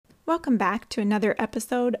Welcome back to another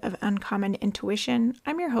episode of Uncommon Intuition.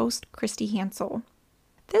 I'm your host, Christy Hansel.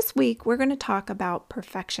 This week, we're going to talk about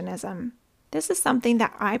perfectionism. This is something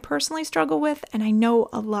that I personally struggle with, and I know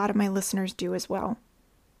a lot of my listeners do as well.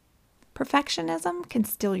 Perfectionism can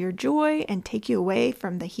steal your joy and take you away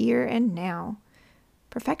from the here and now.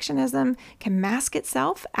 Perfectionism can mask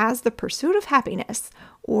itself as the pursuit of happiness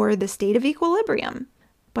or the state of equilibrium,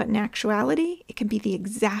 but in actuality, it can be the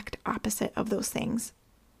exact opposite of those things.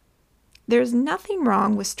 There's nothing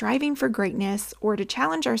wrong with striving for greatness or to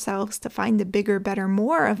challenge ourselves to find the bigger, better,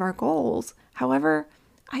 more of our goals. However,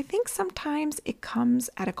 I think sometimes it comes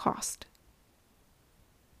at a cost.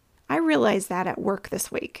 I realized that at work this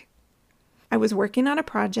week. I was working on a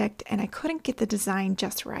project and I couldn't get the design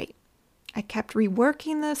just right. I kept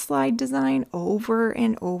reworking the slide design over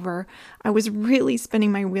and over. I was really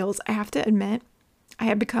spinning my wheels, I have to admit. I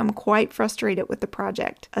had become quite frustrated with the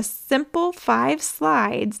project. A simple 5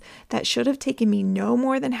 slides that should have taken me no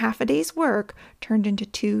more than half a day's work turned into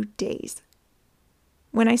 2 days.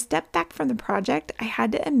 When I stepped back from the project, I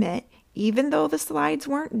had to admit, even though the slides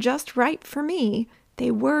weren't just right for me, they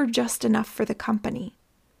were just enough for the company.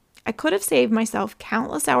 I could have saved myself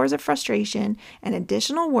countless hours of frustration and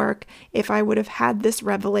additional work if I would have had this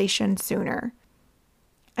revelation sooner.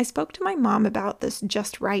 I spoke to my mom about this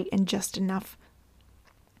just right and just enough.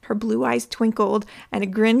 Her blue eyes twinkled and a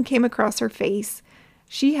grin came across her face.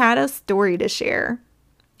 She had a story to share.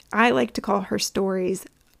 I like to call her stories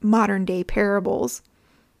modern-day parables.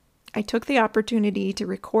 I took the opportunity to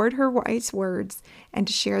record her wise words and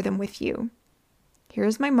to share them with you.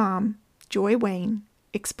 Here's my mom, Joy Wayne,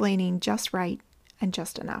 explaining just right and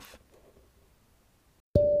just enough.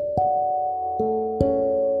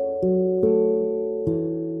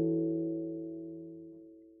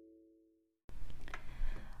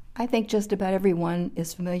 I think just about everyone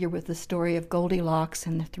is familiar with the story of Goldilocks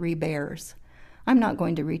and the 3 bears. I'm not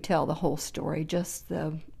going to retell the whole story, just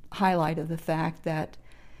the highlight of the fact that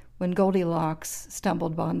when Goldilocks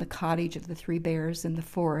stumbled upon the cottage of the 3 bears in the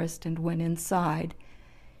forest and went inside,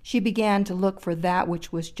 she began to look for that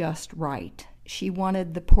which was just right. She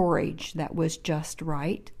wanted the porridge that was just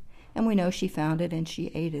right, and we know she found it and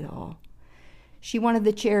she ate it all. She wanted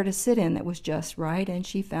the chair to sit in that was just right, and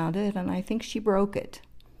she found it, and I think she broke it.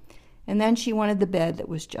 And then she wanted the bed that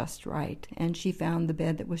was just right, and she found the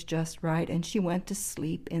bed that was just right, and she went to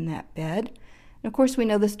sleep in that bed. And of course, we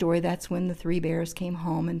know the story. That's when the 3 bears came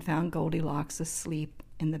home and found Goldilocks asleep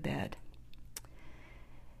in the bed.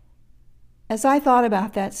 As I thought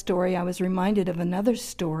about that story, I was reminded of another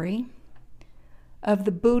story of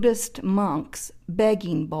the Buddhist monks'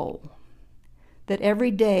 begging bowl. That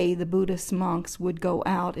every day the Buddhist monks would go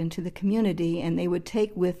out into the community and they would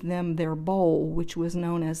take with them their bowl, which was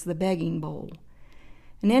known as the begging bowl.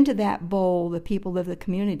 And into that bowl, the people of the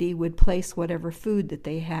community would place whatever food that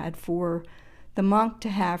they had for the monk to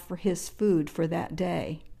have for his food for that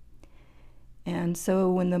day. And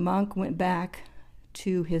so when the monk went back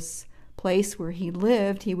to his place where he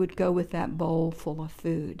lived, he would go with that bowl full of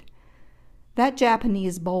food. That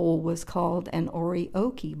Japanese bowl was called an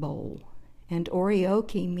orioki bowl. And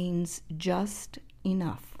orioki means just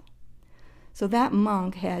enough. So that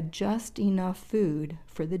monk had just enough food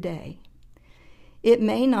for the day. It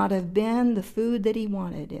may not have been the food that he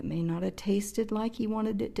wanted. It may not have tasted like he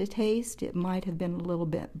wanted it to taste. It might have been a little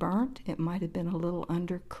bit burnt. It might have been a little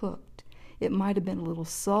undercooked. It might have been a little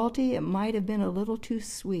salty. It might have been a little too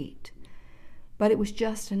sweet. But it was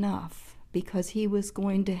just enough because he was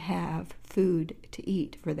going to have food to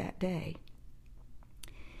eat for that day.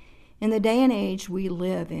 In the day and age we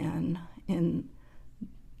live in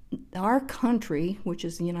our country, which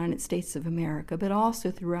is the United States of America, but also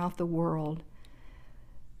throughout the world,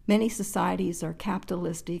 many societies are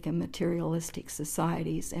capitalistic and materialistic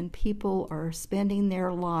societies, and people are spending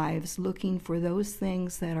their lives looking for those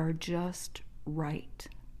things that are just right.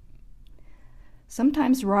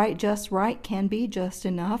 Sometimes just right can be just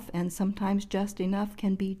enough, and sometimes just enough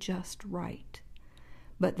can be just right.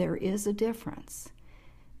 But there is a difference.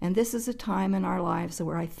 And this is a time in our lives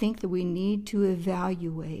where I think that we need to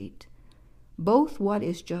evaluate both what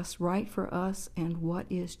is just right for us and what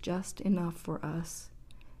is just enough for us,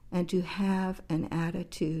 and to have an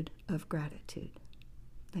attitude of gratitude.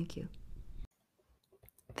 Thank you.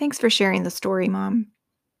 Thanks for sharing the story, Mom.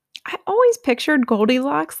 I always pictured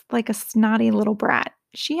Goldilocks like a snotty little brat.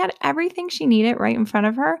 She had everything she needed right in front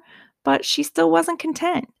of her, but she still wasn't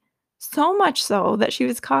content. So much so that she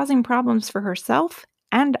was causing problems for herself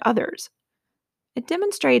and others. It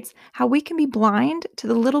demonstrates how we can be blind to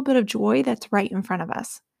the little bit of joy that's right in front of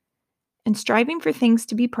us. In striving for things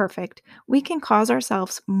to be perfect, we can cause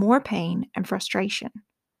ourselves more pain and frustration.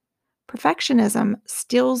 Perfectionism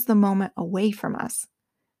steals the moment away from us.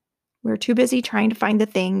 We're too busy trying to find the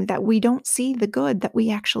thing that we don't see the good that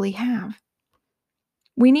we actually have.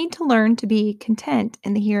 We need to learn to be content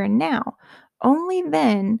in the here and now. Only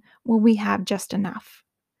then will we have just enough.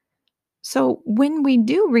 So, when we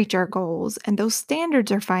do reach our goals and those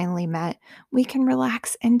standards are finally met, we can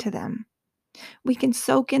relax into them. We can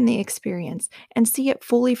soak in the experience and see it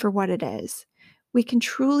fully for what it is. We can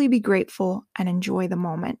truly be grateful and enjoy the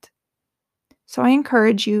moment. So, I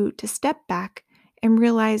encourage you to step back and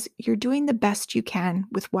realize you're doing the best you can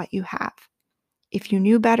with what you have. If you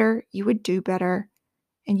knew better, you would do better,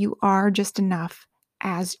 and you are just enough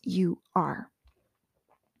as you are.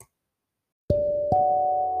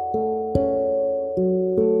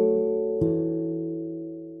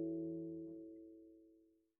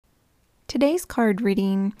 Today's card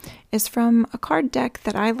reading is from a card deck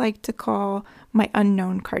that I like to call my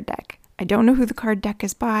unknown card deck. I don't know who the card deck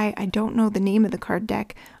is by. I don't know the name of the card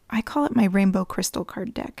deck. I call it my rainbow crystal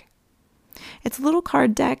card deck. It's a little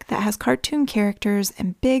card deck that has cartoon characters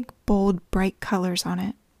and big, bold, bright colors on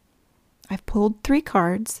it. I've pulled 3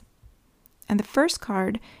 cards, and the first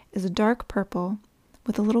card is a dark purple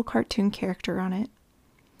with a little cartoon character on it.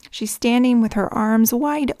 She's standing with her arms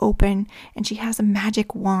wide open, and she has a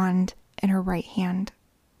magic wand in her right hand.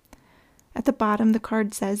 At the bottom, the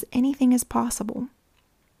card says, "Anything is possible."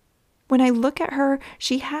 When I look at her,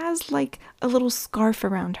 she has like a little scarf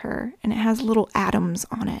around her, and it has little atoms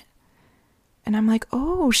on it. And I'm like,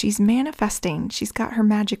 oh, she's manifesting. She's got her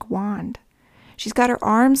magic wand. She's got her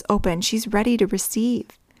arms open. She's ready to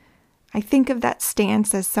receive. I think of that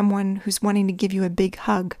stance as someone who's wanting to give you a big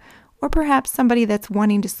hug, or perhaps somebody that's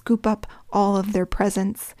wanting to scoop up all of their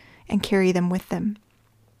presents and carry them with them.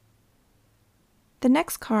 The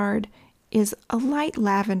next card is a light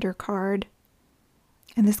lavender card,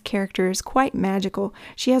 and this character is quite magical.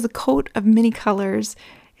 She has a coat of many colors.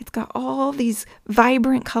 It's got all these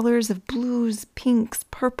vibrant colors of blues, pinks,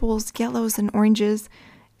 purples, yellows, and oranges,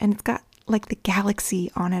 and it's got like the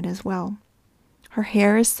galaxy on it as well. Her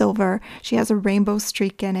hair is silver. She has a rainbow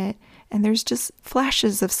streak in it, and there's just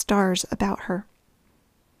flashes of stars about her.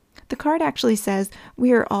 The card actually says,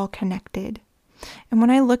 "We are all connected." And when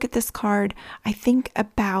I look at this card, I think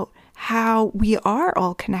about how we are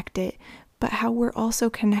all connected, but how we're also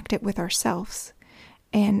connected with ourselves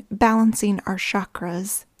and balancing our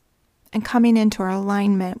chakras and coming into our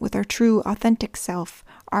alignment with our true authentic self,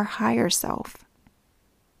 our higher self.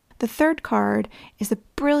 The third card is a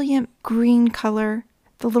brilliant green color.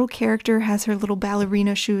 The little character has her little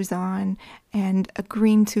ballerina shoes on and a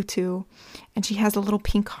green tutu, and she has a little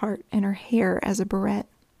pink heart in her hair as a barrette.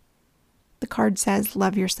 The card says,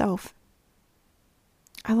 "Love yourself."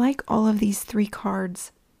 I like all of these 3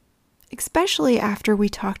 cards, especially after we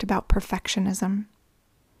talked about perfectionism.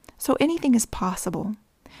 So anything is possible.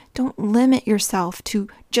 Don't limit yourself to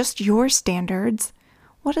just your standards.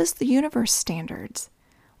 What is the universe standards?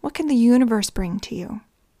 What can the universe bring to you?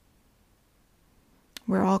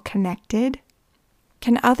 We're all connected.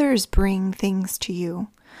 Can others bring things to you?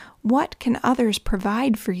 What can others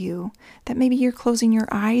provide for you that maybe you're closing your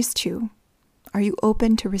eyes to? Are you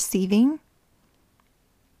open to receiving?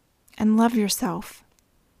 And love yourself.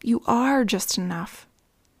 You are just enough.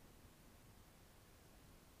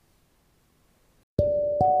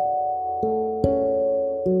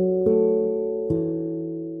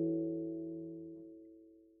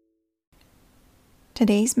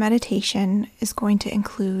 Today's meditation is going to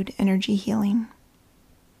include energy healing.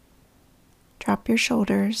 Drop your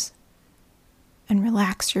shoulders and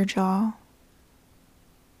relax your jaw.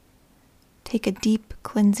 Take a deep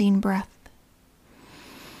cleansing breath.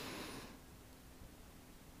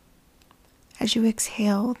 As you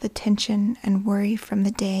exhale, the tension and worry from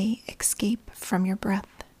the day escape from your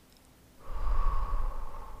breath.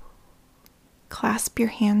 Clasp your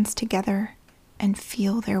hands together and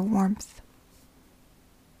feel their warmth.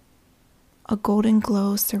 A golden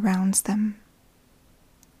glow surrounds them.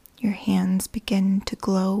 Your hands begin to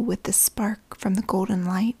glow with the spark from the golden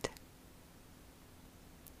light.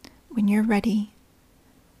 When you're ready,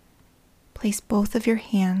 place both of your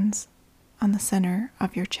hands on the center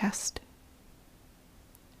of your chest.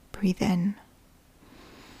 Breathe in.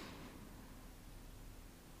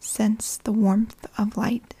 Sense the warmth of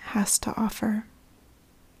light has to offer.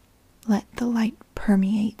 Let the light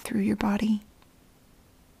permeate through your body.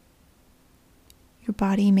 Your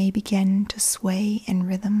body may begin to sway in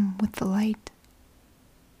rhythm with the light.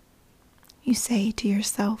 You say to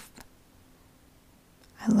yourself,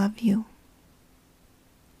 "I love you.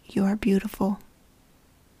 You are beautiful.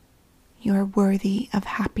 You are worthy of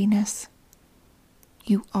happiness.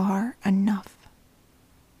 You are enough."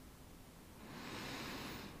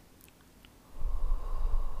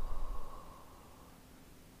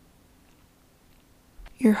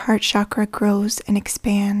 Your heart chakra grows and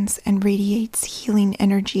expands and radiates healing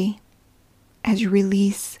energy. As you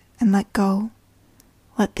release and let go,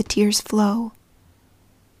 let the tears flow.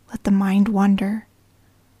 Let the mind wander.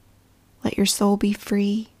 Let your soul be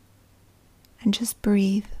free. And just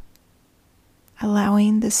breathe,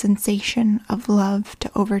 allowing the sensation of love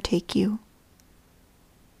to overtake you.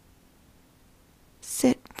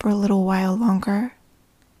 Sit for a little while longer,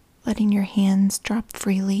 letting your hands drop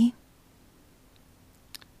freely.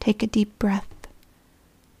 Take a deep breath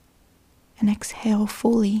and exhale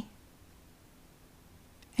fully,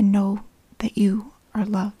 and know that you are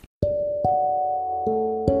loved.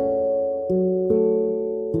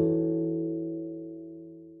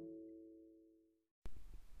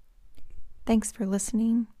 Thanks for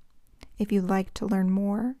listening. If you'd like to learn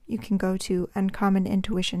more, you can go to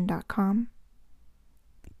uncommonintuition.com.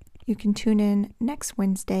 You can tune in next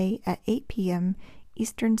Wednesday at 8 p.m.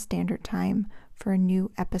 Eastern Standard Time for a new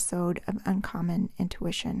episode of Uncommon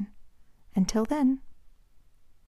Intuition. Until then.